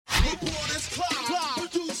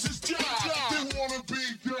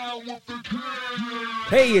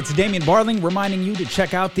Hey, it's Damian Barling reminding you to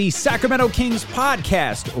check out the Sacramento Kings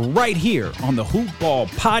podcast right here on the Hoop Ball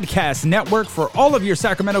Podcast Network. For all of your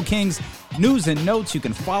Sacramento Kings news and notes, you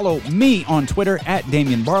can follow me on Twitter at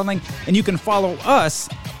Damian Barling, and you can follow us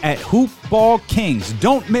at Hoop Ball Kings.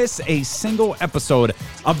 Don't miss a single episode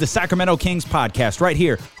of the Sacramento Kings podcast right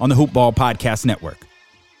here on the Hoop Ball Podcast Network.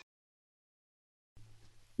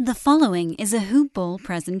 The following is a Hoop Ball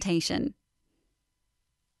presentation.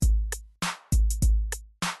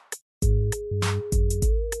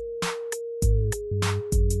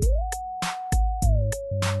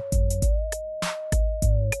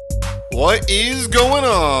 What is going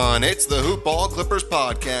on? It's the Hoop Ball Clippers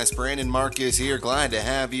podcast. Brandon Marcus here. Glad to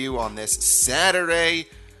have you on this Saturday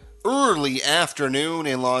early afternoon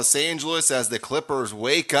in Los Angeles as the Clippers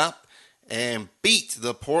wake up and beat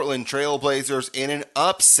the Portland Trail Blazers in an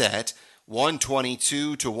upset,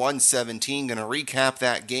 122-117. Going to recap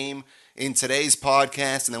that game in today's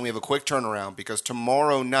podcast, and then we have a quick turnaround because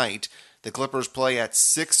tomorrow night the Clippers play at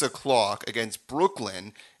 6 o'clock against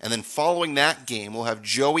Brooklyn, and then following that game, we'll have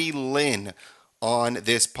Joey Lynn on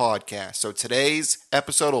this podcast. So today's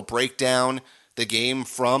episode will break down the game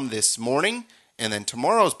from this morning, and then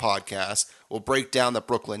tomorrow's podcast will break down the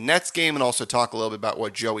Brooklyn Nets game and also talk a little bit about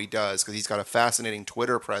what Joey does, because he's got a fascinating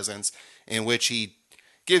Twitter presence in which he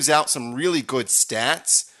gives out some really good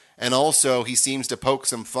stats. And also, he seems to poke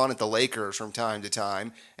some fun at the Lakers from time to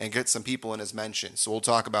time and get some people in his mentions. So we'll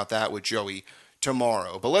talk about that with Joey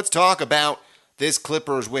tomorrow. But let's talk about this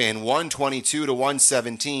Clippers win,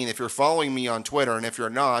 122-117. If you're following me on Twitter, and if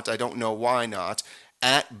you're not, I don't know why not,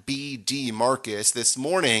 at BD Marcus, this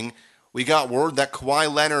morning we got word that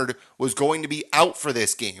Kawhi Leonard was going to be out for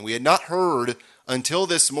this game. We had not heard until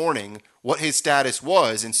this morning what his status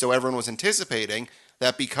was, and so everyone was anticipating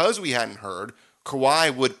that because we hadn't heard,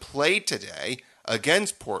 Kawhi would play today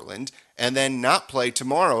against Portland and then not play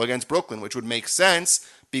tomorrow against Brooklyn, which would make sense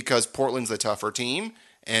because Portland's the tougher team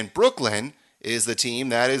and Brooklyn is the team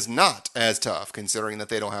that is not as tough, considering that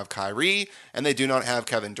they don't have Kyrie and they do not have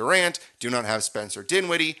Kevin Durant, do not have Spencer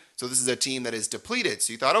Dinwiddie. So this is a team that is depleted.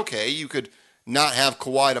 So you thought, okay, you could not have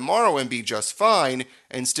Kawhi tomorrow and be just fine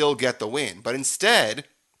and still get the win. But instead,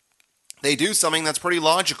 they do something that's pretty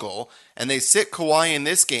logical, and they sit Kawhi in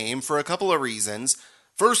this game for a couple of reasons.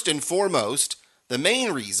 First and foremost, the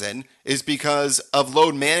main reason is because of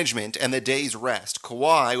load management and the day's rest.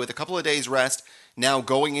 Kawhi, with a couple of days rest, now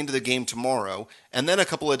going into the game tomorrow, and then a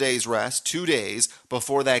couple of days rest, 2 days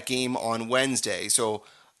before that game on Wednesday. So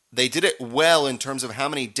they did it well in terms of how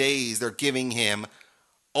many days they're giving him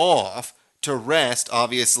off to rest,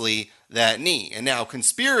 obviously, that knee. And now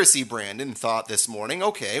Conspiracy Brandon thought this morning,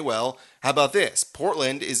 okay, well, how about this?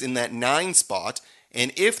 Portland is in that 9 spot,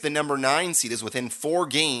 and if the number 9 seed is within 4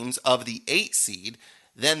 games of the 8 seed,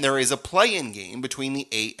 then there is a play-in game between the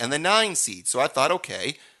 8 and the 9 seed. So I thought,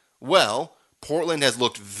 okay, well, Portland has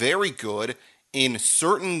looked very good in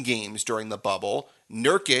certain games during the bubble.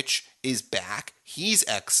 Nurkic is back. He's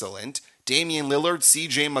excellent. Damian Lillard,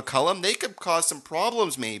 CJ McCollum, they could cause some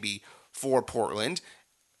problems maybe for Portland,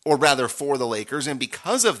 or rather for the Lakers, and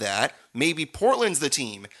because of that, maybe Portland's the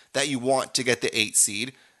team that you want to get the 8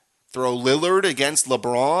 seed. Throw Lillard against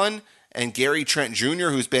LeBron and Gary Trent Jr.,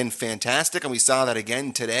 who's been fantastic, and we saw that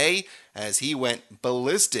again today as he went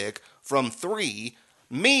ballistic from 3.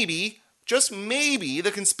 Maybe, just maybe,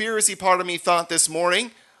 the conspiracy part of me thought this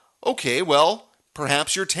morning, okay, well,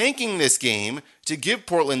 perhaps you're tanking this game to give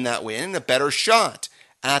Portland that win and a better shot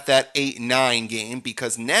at that 8-9 game,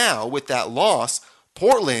 because now, with that loss,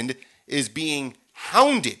 Portland is being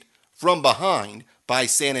hounded from behind by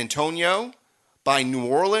San Antonio, by New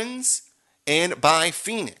Orleans, and by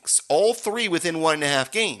Phoenix. All 3 within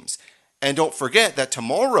 1.5 games. And don't forget that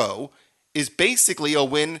tomorrow is basically a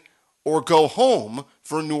win or go home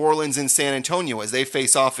for New Orleans and San Antonio as they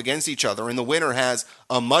face off against each other, and the winner has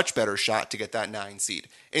a much better shot to get that 9 seed.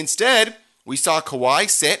 Instead, we saw Kawhi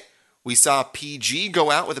sit. We saw PG go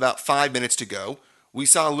out with about 5 minutes to go. We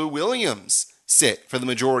saw Lou Williams sit for the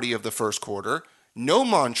majority of the first quarter. No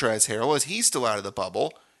Montrezl Harrell as he's still out of the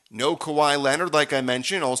bubble. No Kawhi Leonard, like I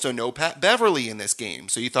mentioned. Also no Pat Beverly in this game.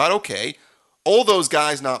 So you thought, okay, all those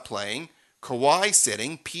guys not playing. Kawhi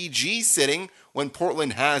sitting. PG sitting when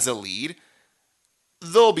Portland has a lead.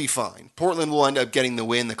 They'll be fine. Portland will end up getting the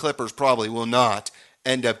win. The Clippers probably will not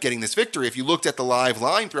end up getting this victory. If you looked at the live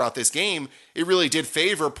line throughout this game, it really did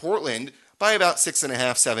favor Portland by about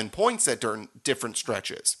 6.5, 7 points at different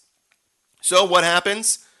stretches. So what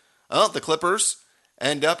happens? Well, the Clippers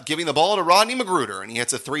end up giving the ball to Rodney McGruder, and he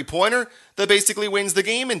hits a three-pointer that basically wins the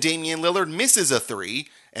game, and Damian Lillard misses a 3,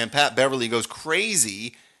 and Pat Beverly goes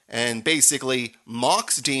crazy and basically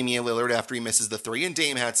mocks Damian Lillard after he misses the three. And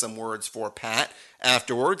Dame had some words for Pat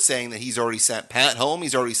afterwards, saying that he's already sent Pat home,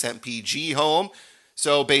 he's already sent PG home.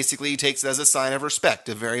 So basically he takes it as a sign of respect,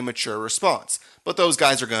 a very mature response. But those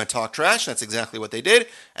guys are going to talk trash. That's exactly what they did,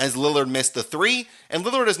 as Lillard missed the three. And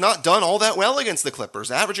Lillard has not done all that well against the Clippers,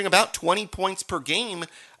 averaging about 20 points per game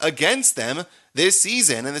against them this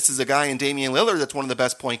season. And this is a guy in Damian Lillard that's one of the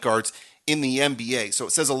best point guards in the NBA. So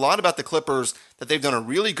it says a lot about the Clippers that they've done a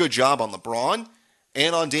really good job on LeBron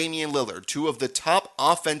and on Damian Lillard, two of the top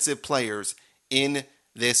offensive players in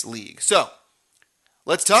this league. So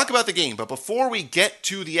let's talk about the game. But before we get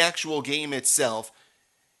to the actual game itself,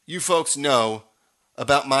 you folks know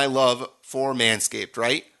about my love for Manscaped,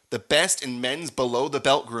 right? The best in men's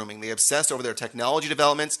below-the-belt grooming. They obsess over their technology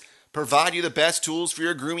developments, provide you the best tools for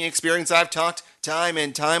your grooming experience. I've talked time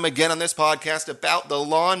and time again on this podcast about the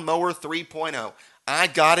Lawnmower 3.0. I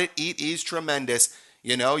got it. It is tremendous.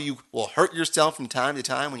 You know, you will hurt yourself from time to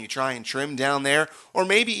time when you try and trim down there, or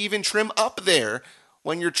maybe even trim up there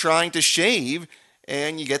when you're trying to shave,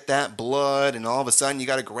 and you get that blood, and all of a sudden you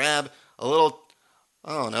got to grab a little,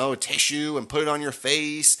 I don't know, tissue and put it on your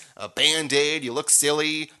face, a Band-Aid, you look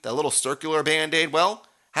silly, that little circular Band-Aid. Well,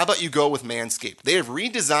 how about you go with Manscaped? They have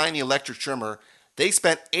redesigned the electric trimmer. They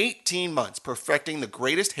spent 18 months perfecting the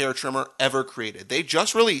greatest hair trimmer ever created. They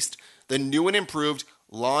just released the new and improved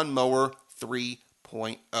Lawnmower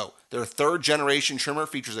 3.0. Their third generation trimmer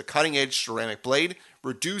features a cutting-edge ceramic blade,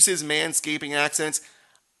 reduces manscaping accidents.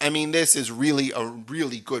 I mean, this is really a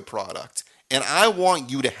really good product, and I want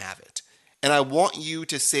you to have it. And I want you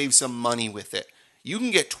to save some money with it. You can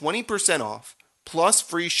get 20% off plus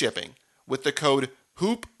free shipping with the code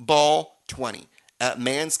HoopBall20 at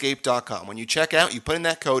manscaped.com. When you check out, you put in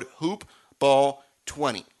that code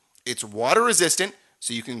HoopBall20. It's water resistant,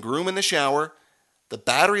 so you can groom in the shower. The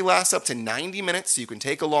battery lasts up to 90 minutes, so you can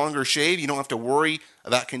take a longer shave. You don't have to worry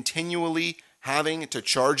about continually having to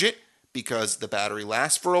charge it because the battery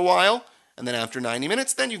lasts for a while. And then after 90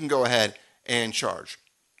 minutes, then you can go ahead and charge.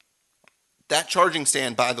 That charging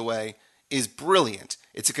stand, by the way, is brilliant.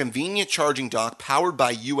 It's a convenient charging dock powered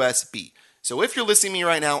by USB. So if you're listening to me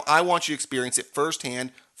right now, I want you to experience it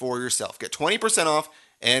firsthand for yourself. Get 20% off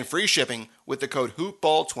and free shipping with the code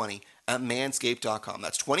HoopBall20 at manscaped.com.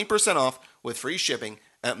 That's 20% off with free shipping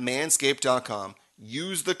at manscaped.com.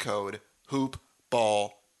 Use the code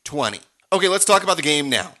HoopBall20. Okay, let's talk about the game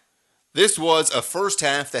now. This was a first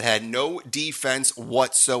half that had no defense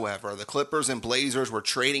whatsoever. The Clippers and Blazers were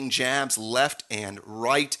trading jabs left and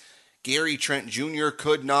right. Gary Trent Jr.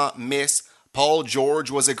 could not miss. Paul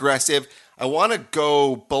George was aggressive. I want to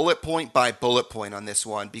go bullet point by bullet point on this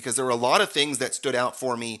one because there were a lot of things that stood out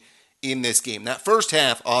for me in this game. That first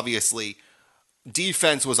half, obviously,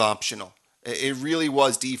 defense was optional. It really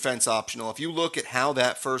was defense optional. If you look at how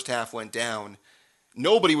that first half went down,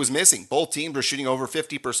 nobody was missing. Both teams were shooting over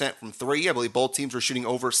 50% from three. I believe both teams were shooting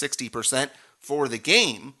over 60% for the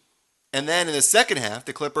game. And then in the second half,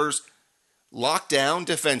 the Clippers locked down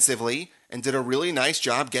defensively and did a really nice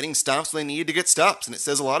job getting stops when they needed to get stops. And it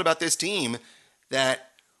says a lot about this team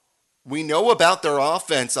that we know about their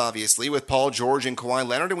offense, obviously, with Paul George and Kawhi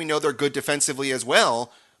Leonard, and we know they're good defensively as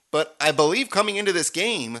well. But I believe coming into this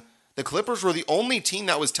game, the Clippers were the only team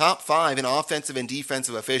that was top 5 in offensive and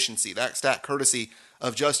defensive efficiency. That stat courtesy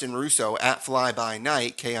of Justin Russo at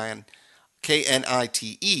FlyByNight,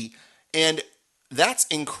 Knite. And that's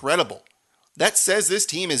incredible. That says this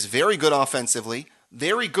team is very good offensively,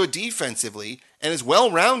 very good defensively, and is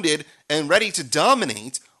well-rounded and ready to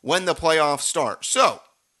dominate when the playoffs start. So,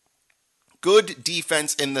 good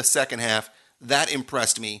defense in the second half. That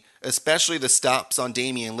impressed me, especially the stops on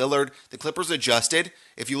Damian Lillard. The Clippers adjusted.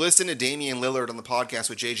 If you listen to Damian Lillard on the podcast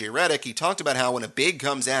with JJ Redick, he talked about how when a big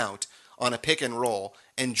comes out on a pick and roll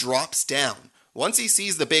and drops down, once he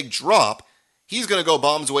sees the big drop, he's going to go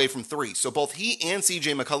bombs away from three. So both he and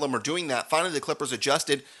CJ McCollum are doing that. Finally, the Clippers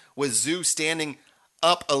adjusted with Zoo standing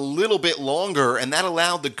up a little bit longer, and that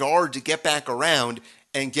allowed the guard to get back around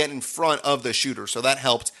and get in front of the shooter. So that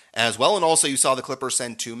helped as well. And also you saw the Clippers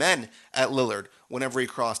send 2 men at Lillard whenever he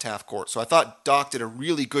crossed half court. So I thought Doc did a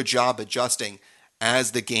really good job adjusting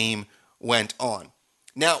as the game went on.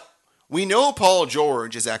 Now, we know Paul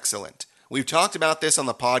George is excellent. We've talked about this on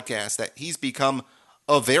the podcast, that he's become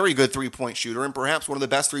a very good three-point shooter and perhaps one of the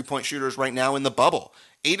best three-point shooters right now in the bubble.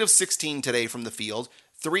 8 of 16 today from the field,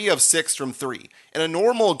 3 of 6 from 3. In a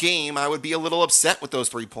normal game, I would be a little upset with those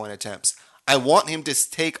three-point attempts. I want him to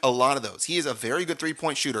take a lot of those. He is a very good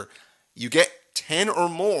three-point shooter. You get 10 or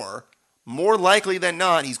more likely than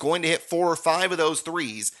not, he's going to hit 4 or 5 of those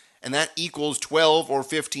threes, and that equals 12 or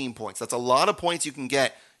 15 points. That's a lot of points you can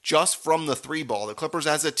get just from the three ball. The Clippers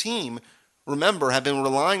as a team, remember, have been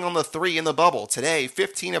relying on the three in the bubble. Today,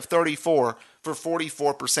 15 of 34 for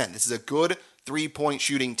 44%. This is a good three-point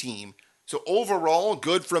shooting team. So overall,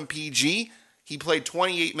 good from PG. He played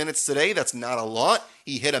 28 minutes today. That's not a lot.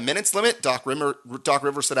 He hit a minutes limit. Doc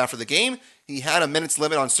Rivers said after the game, he had a minutes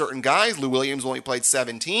limit on certain guys. Lou Williams only played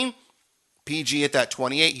 17. PG at that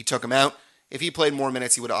 28, he took him out. If he played more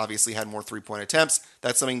minutes, he would have obviously had more three-point attempts.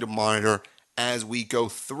 That's something to monitor as we go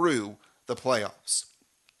through the playoffs.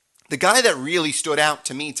 The guy that really stood out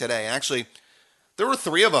to me today, actually, there were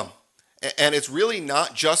three of them. And it's really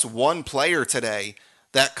not just one player today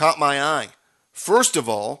that caught my eye. First of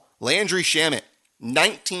all, Landry Shamet,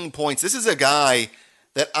 19 points. This is a guy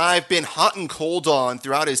that I've been hot and cold on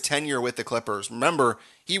throughout his tenure with the Clippers. Remember,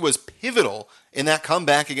 he was pivotal in that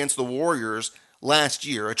comeback against the Warriors last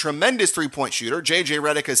year. A tremendous three-point shooter. JJ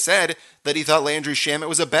Redick has said that he thought Landry Shamet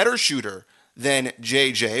was a better shooter than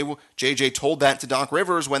JJ. JJ told that to Doc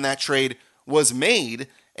Rivers when that trade was made,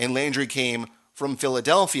 and Landry came from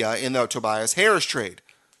Philadelphia in the Tobias Harris trade.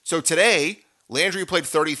 So today, Landry played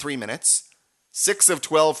 33 minutes. 6 of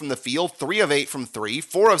 12 from the field, 3 of 8 from 3,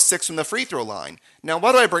 4 of 6 from the free throw line. Now,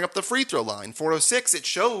 why do I bring up the free throw line? 4 of 6, it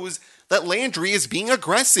shows that Landry is being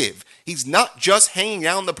aggressive. He's not just hanging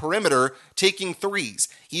out on the perimeter taking threes.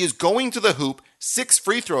 He is going to the hoop. 6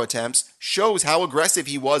 free throw attempts shows how aggressive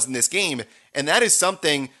he was in this game. And that is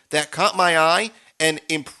something that caught my eye and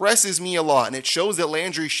impresses me a lot. And it shows that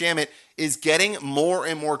Landry Shamet is getting more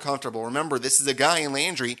and more comfortable. Remember, this is a guy in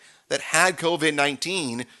Landry that had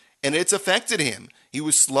COVID-19, and it's affected him. He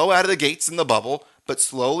was slow out of the gates in the bubble, but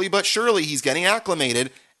slowly but surely he's getting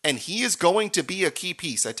acclimated, and he is going to be a key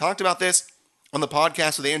piece. I talked about this on the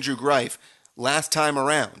podcast with Andrew Greif last time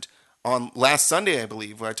around, on last Sunday, I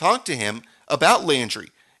believe, where I talked to him about Landry.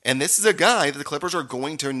 And this is a guy that the Clippers are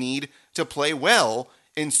going to need to play well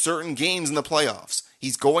in certain games in the playoffs.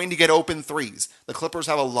 He's going to get open threes. The Clippers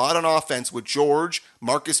have a lot on offense with George,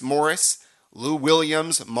 Marcus Morris, Lou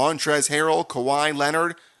Williams, Montrezl Harrell, Kawhi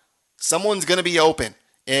Leonard. Someone's going to be open,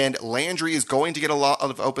 and Landry is going to get a lot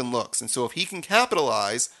of open looks. And so if he can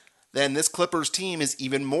capitalize, then this Clippers team is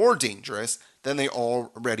even more dangerous than they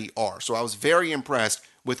already are. So I was very impressed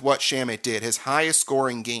with what Shamet did, his highest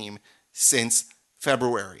scoring game since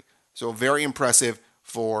February. So very impressive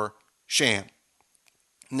for Sham.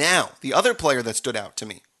 Now, the other player that stood out to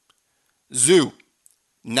me, Zoo,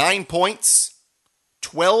 9 points,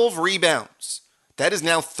 12 rebounds. That is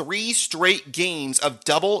now 3 straight games of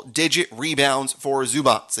double-digit rebounds for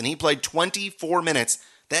Zubats, and he played 24 minutes.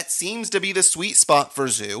 That seems to be the sweet spot for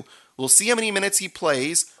Zoo. We'll see how many minutes he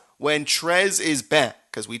plays when Trez is back,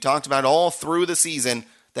 because we talked about all through the season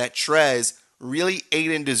that Trez really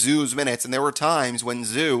ate into Zoo's minutes, and there were times when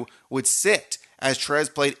Zoo would sit as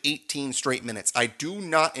Trez played 18 straight minutes. I do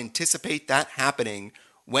not anticipate that happening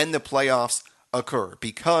when the playoffs occur,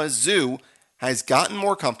 because Zoo has gotten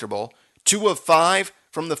more comfortable. 2 of 5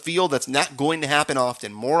 from the field, that's not going to happen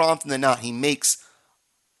often. More often than not, he makes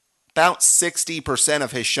about 60%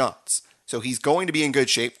 of his shots. So he's going to be in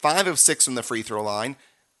good shape. 5 of 6 from the free throw line.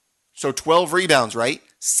 So 12 rebounds, right?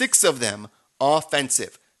 6 of them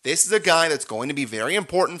offensive. This is a guy that's going to be very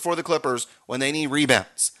important for the Clippers when they need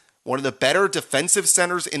rebounds. One of the better defensive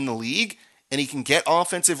centers in the league, and he can get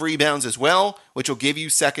offensive rebounds as well, which will give you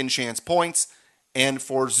second chance points. And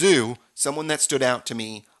for Zoo, someone that stood out to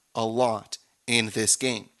me a lot in this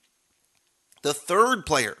game. The third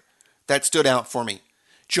player that stood out for me,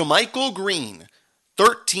 JaMychal Green,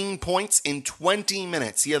 13 points in 20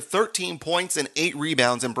 minutes. He had 13 points and 8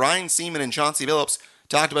 rebounds, and Brian Seaman and Chauncey Billups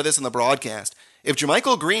talked about this in the broadcast. If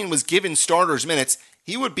JaMychal Green was given starters minutes,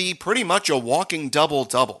 he would be pretty much a walking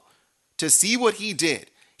double-double. To see what he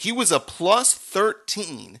did, he was a plus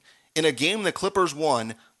 13 in a game the Clippers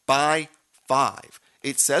won by 5.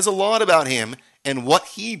 It says a lot about him and what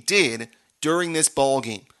he did during this ball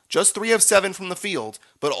game. Just 3 of 7 from the field,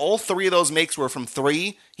 but all 3 of those makes were from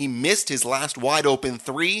 3. He missed his last wide open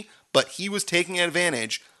 3, but he was taking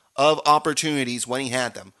advantage of opportunities when he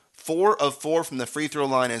had them. 4 of 4 from the free throw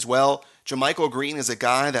line as well. JaMychal Green is a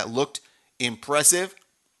guy that looked impressive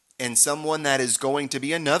and someone that is going to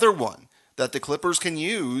be another one that the Clippers can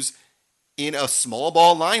use in a small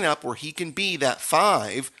ball lineup where he can be that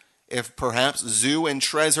 5 if perhaps Zoo and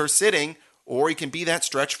Trez are sitting, or he can be that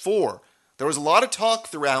stretch 4. There was a lot of talk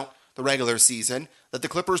throughout the regular season that the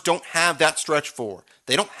Clippers don't have that stretch 4.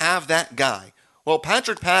 They don't have that guy. Well,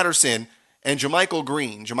 Patrick Patterson and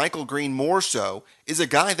JaMychal Green more so, is a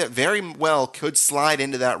guy that very well could slide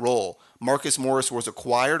into that role. Marcus Morris was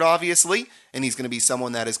acquired, obviously, and he's going to be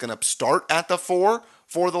someone that is going to start at the 4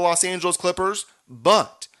 for the Los Angeles Clippers.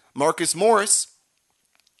 But Marcus Morris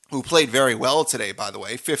who played very well today, by the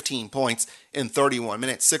way, 15 points in 31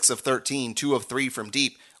 minutes, 6 of 13, 2 of 3 from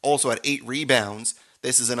deep, also had 8 rebounds.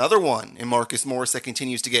 This is another one in Marcus Morris that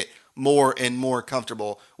continues to get more and more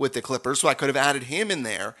comfortable with the Clippers, so I could have added him in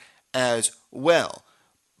there as well.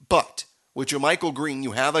 But with JaMychal Green,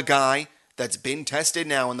 you have a guy that's been tested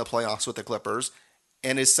now in the playoffs with the Clippers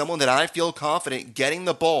and is someone that I feel confident getting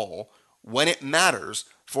the ball when it matters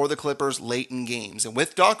for the Clippers late in games. And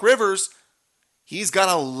with Doc Rivers, he's got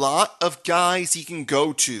a lot of guys he can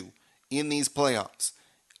go to in these playoffs.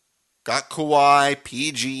 Got Kawhi,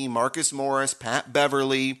 PG, Marcus Morris, Pat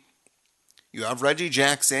Beverly. You have Reggie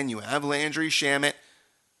Jackson. You have Landry Shamet.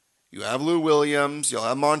 You have Lou Williams. You'll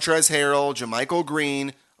have Montrezl Harrell, JaMychal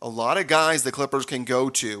Green. A lot of guys the Clippers can go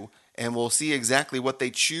to, and we'll see exactly what they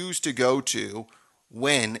choose to go to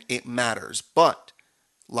when it matters. But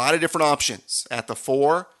a lot of different options. At the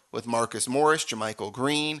 4 with Marcus Morris, JaMychal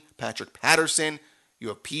Green, Patrick Patterson. You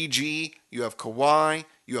have PG. You have Kawhi.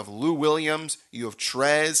 You have Lou Williams. You have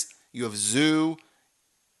Trez. You have Zoo.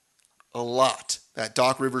 A lot that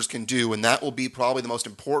Doc Rivers can do, and that will be probably the most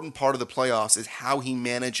important part of the playoffs is how he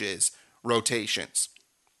manages rotations.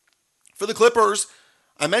 For the Clippers,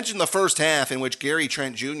 I mentioned the first half in which Gary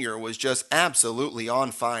Trent Jr. was just absolutely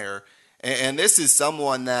on fire, and this is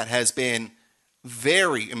someone that has been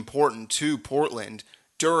very important to Portland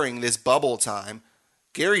during this bubble time.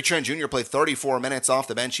 Gary Trent Jr. played 34 minutes off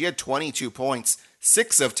the bench. He had 22 points,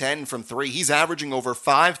 6 of 10 from 3. He's averaging over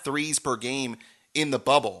 5 threes per game in the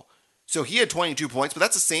bubble. So he had 22 points, but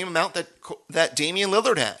that's the same amount that Damian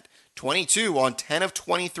Lillard had. 22 on 10 of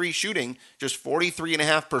 23 shooting, just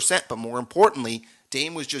 43.5%. But more importantly,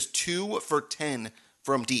 Dame was just 2 for 10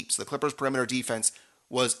 from deep. So the Clippers' perimeter defense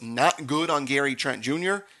was not good on Gary Trent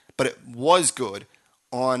Jr., but it was good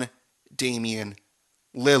on Damian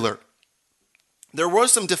Lillard. There were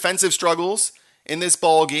some defensive struggles in this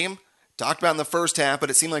ball game, talked about in the first half, but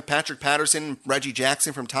it seemed like Patrick Patterson and Reggie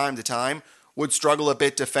Jackson from time to time would struggle a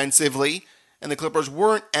bit defensively, and the Clippers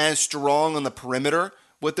weren't as strong on the perimeter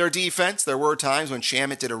with their defense. There were times when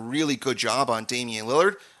Shamet did a really good job on Damian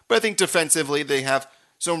Lillard, but I think defensively they have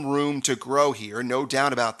some room to grow here, no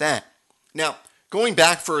doubt about that. Now, going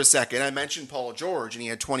back for a second, I mentioned Paul George, and he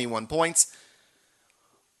had 21 points.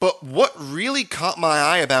 But what really caught my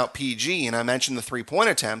eye about PG, and I mentioned the three-point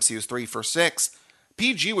attempts, he was 3 for 6.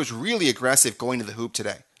 PG was really aggressive going to the hoop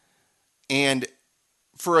today. And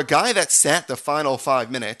for a guy that sat the final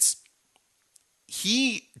 5 minutes,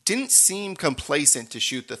 he didn't seem complacent to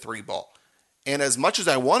shoot the 3 ball. And as much as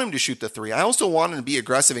I want him to shoot the 3, I also want him to be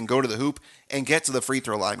aggressive and go to the hoop and get to the free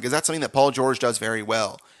throw line, because that's something that Paul George does very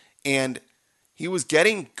well. And he was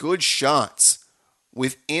getting good shots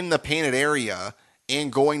within the painted area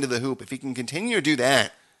and going to the hoop. If he can continue to do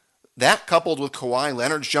that, that coupled with Kawhi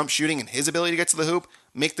Leonard's jump shooting and his ability to get to the hoop,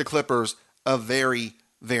 make the Clippers a very,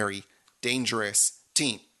 very dangerous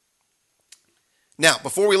team. Now,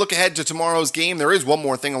 before we look ahead to tomorrow's game, there is one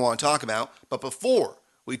more thing I want to talk about. But before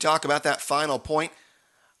we talk about that final point,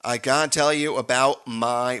 I gotta tell you about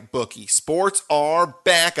my bookie. Sports are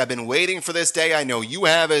back. I've been waiting for this day. I know you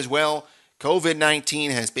have as well.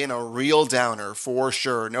 COVID-19 has been a real downer for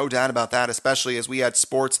sure. No doubt about that, especially as we had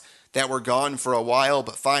sports that were gone for a while,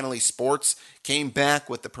 but finally sports came back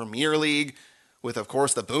with the Premier League, with, of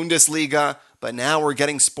course, the Bundesliga, but now we're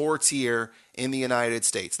getting sports here in the United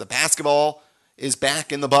States. The basketball is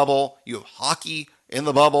back in the bubble. You have hockey in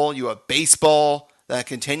the bubble. You have baseball that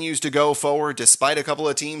continues to go forward despite a couple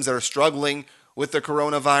of teams that are struggling with the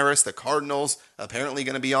coronavirus. The Cardinals apparently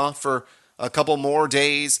going to be off for a couple more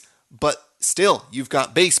days, but still, you've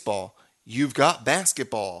got baseball, you've got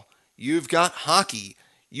basketball, you've got hockey.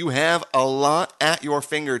 You have a lot at your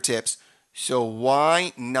fingertips, so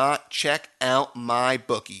why not check out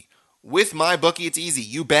MyBookie? With MyBookie, it's easy.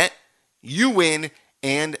 You bet, you win,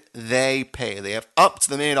 and they pay. They have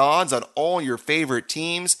up-to-the-minute odds on all your favorite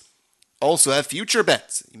teams. Also have future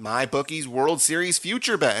bets. MyBookie's World Series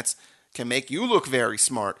future bets can make you look very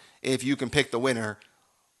smart if you can pick the winner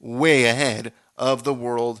way ahead of the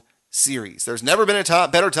World Series. There's never been a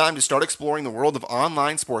better time to start exploring the world of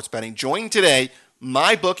online sports betting. Join today.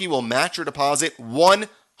 MyBookie will match your deposit 100%.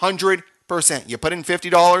 You put in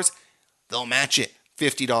 $50, they'll match it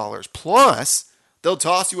 $50. Plus, they'll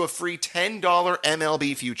toss you a free $10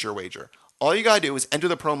 MLB future wager. All you got to do is enter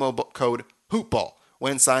the promo code HOOPBALL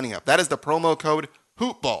when signing up. That is the promo code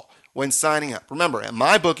HOOPBALL when signing up. Remember, at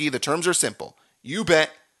MyBookie, the terms are simple. You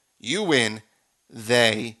bet, you win,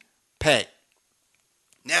 they pay.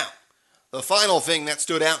 Now, the final thing that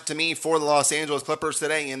stood out to me for the Los Angeles Clippers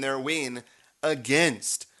today in their win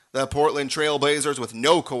against the Portland Trail Blazers with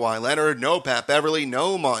no Kawhi Leonard, no Pat Beverly,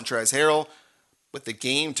 no Montrezl Harrell, with the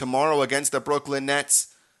game tomorrow against the Brooklyn Nets.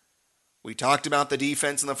 We talked about the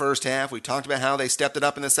defense in the first half. We talked about how they stepped it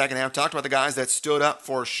up in the second half. Talked about the guys that stood up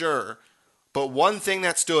for sure. But one thing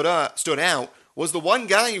that stood out was the one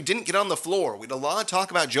guy who didn't get on the floor. We had a lot of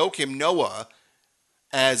talk about Joakim Noah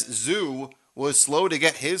as Zoo was slow to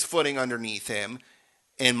get his footing underneath him.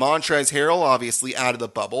 And Montrezl Harrell obviously out of the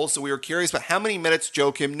bubble. So we were curious about how many minutes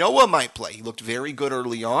Joakim Noah might play. He looked very good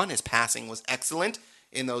early on. His passing was excellent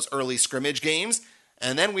in those early scrimmage games.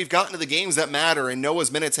 And then we've gotten to the games that matter, and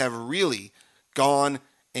Noah's minutes have really gone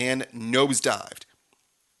and nosedived.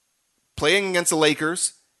 Playing against the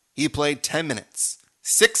Lakers, he played 10 minutes.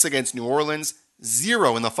 6 against New Orleans,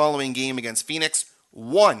 0 in the following game against Phoenix,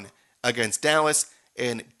 1 against Dallas,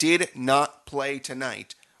 and did not play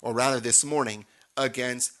tonight, or rather this morning,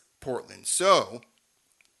 against Portland. So,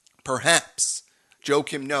 perhaps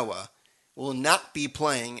Joakim Noah will not be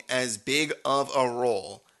playing as big of a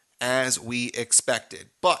role as we expected.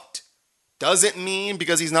 But doesn't mean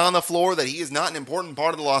because he's not on the floor that he is not an important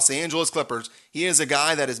part of the Los Angeles Clippers. He is a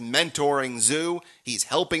guy that is mentoring Zoo. He's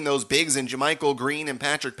helping those bigs in JaMychal Green and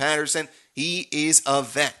Patrick Patterson. He is a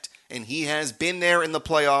vet, and he has been there in the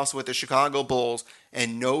playoffs with the Chicago Bulls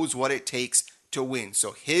and knows what it takes to win.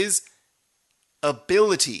 So his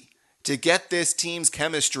ability to get this team's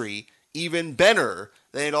chemistry even better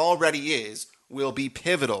than it already is will be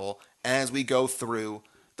pivotal as we go through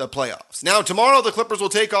the playoffs. Now, tomorrow the Clippers will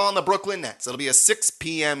take on the Brooklyn Nets. It'll be a 6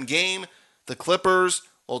 p.m. game. The Clippers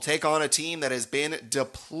will take on a team that has been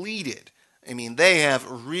depleted. I mean, they have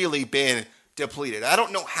really been depleted. I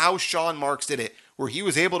don't know how Sean Marks did it, where he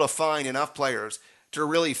was able to find enough players to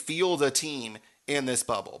really field a team in this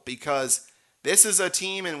bubble, because this is a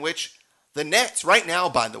team in which the Nets, right now,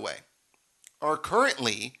 by the way, are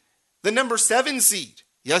currently the number 7 seed.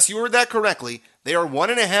 Yes, you heard that correctly. They are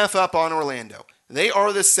 1.5 up on Orlando. They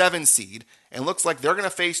are the 7 seed, and looks like they're going to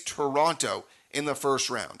face Toronto in the first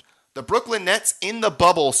round. The Brooklyn Nets in the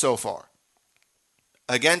bubble so far.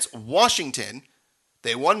 Against Washington,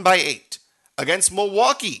 they won by 8. Against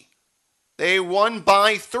Milwaukee, they won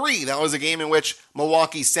by 3. That was a game in which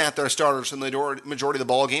Milwaukee sat their starters for the majority of the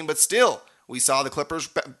ball game, but still, we saw the Clippers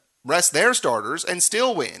rest their starters and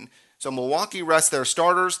still win. So Milwaukee rest their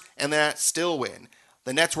starters and that still win.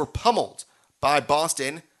 The Nets were pummeled by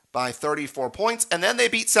Boston by 34 points, and then they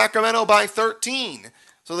beat Sacramento by 13.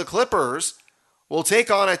 So the Clippers will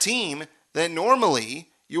take on a team that normally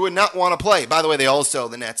you would not want to play. By the way,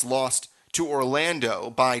 the Nets lost to Orlando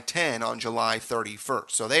by 10 on July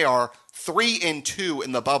 31st. So they are 3-2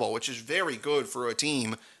 in the bubble, which is very good for a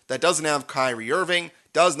team that doesn't have Kyrie Irving,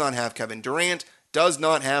 does not have Kevin Durant, does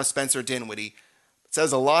not have Spencer Dinwiddie. It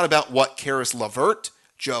says a lot about what Karis LeVert,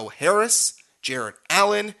 Joe Harris, Jarrett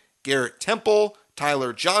Allen, Garrett Temple,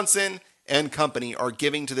 Tyler Johnson, and company are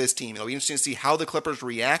giving to this team. It'll be interesting to see how the Clippers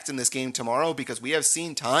react in this game tomorrow, because we have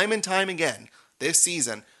seen time and time again this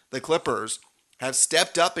season the Clippers have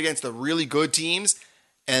stepped up against the really good teams,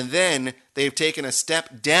 and then they've taken a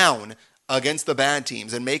step down against the bad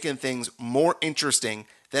teams and making things more interesting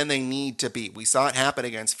than they need to be. We saw it happen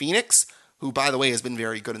against Phoenix, who, by the way, has been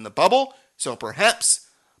very good in the bubble, so perhaps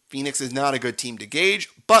Phoenix is not a good team to gauge,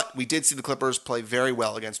 but we did see the Clippers play very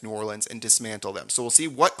well against New Orleans and dismantle them. So we'll see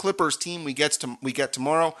what Clippers team we get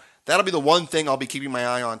tomorrow. That'll be the one thing I'll be keeping my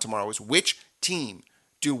eye on tomorrow, is which team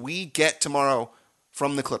do we get tomorrow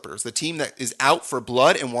from the Clippers? The team that is out for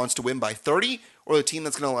blood and wants to win by 30, or the team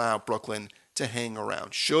that's going to allow Brooklyn to hang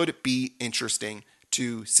around? Should be interesting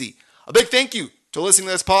to see. A big thank you to listening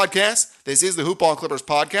to this podcast. This is the Hoopball Clippers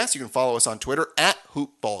podcast. You can follow us on Twitter at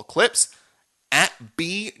HoopballClips. At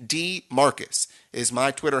BD Marcus is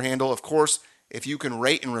my Twitter handle. Of course, if you can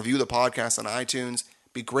rate and review the podcast on iTunes,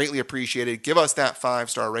 be greatly appreciated. Give us that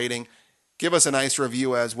 5-star rating. Give us a nice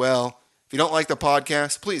review as well. If you don't like the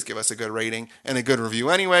podcast, please give us a good rating and a good review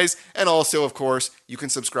anyways. And also, of course, you can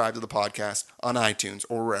subscribe to the podcast on iTunes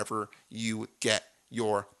or wherever you get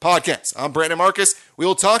your podcasts. I'm Brandon Marcus. We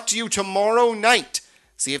will talk to you tomorrow night.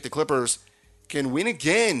 See if the Clippers can win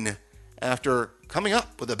again after coming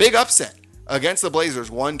up with a big upset against the Blazers,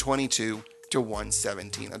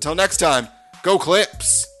 122-117. Until next time, go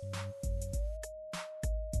Clips!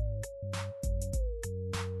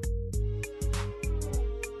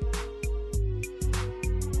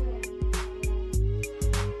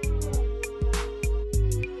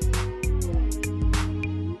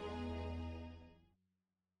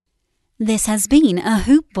 This has been a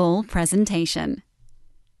Hoop Ball presentation.